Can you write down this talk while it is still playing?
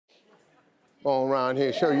on around here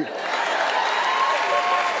and show you.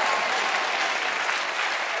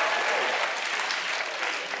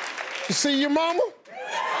 You see your mama?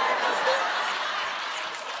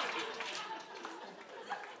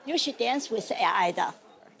 You should dance with Ida.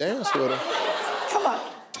 Dance with her? Come on.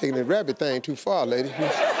 Taking the rabbit thing too far, lady.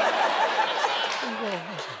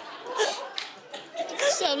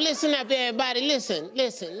 So listen up, everybody. Listen.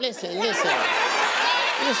 Listen,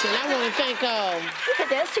 I want to thank, We can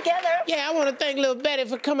dance together. Yeah, I want to thank little Betty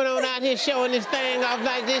for coming on out here showing this thing off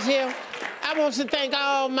like this here. I want to thank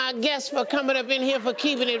all my guests for coming up in here for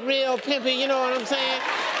keeping it real pimpy, you know what I'm saying?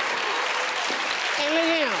 And look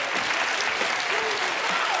here.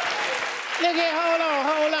 Look here, hold on.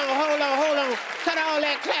 Cut all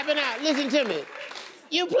that clapping out. Listen to me.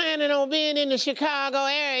 You planning on being in the Chicago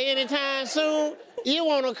area anytime soon? You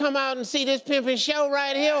want to come out and see this pimping show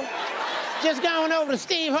right here? Just go on over to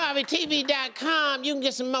SteveHarveyTV.com. You can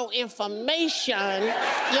get some more information,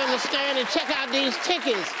 you understand, and check out these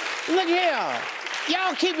tickets. Look here.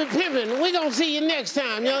 Y'all keep it pimping. We're going to see you next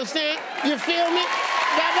time, you understand? You feel me?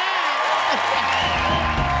 Bye-bye.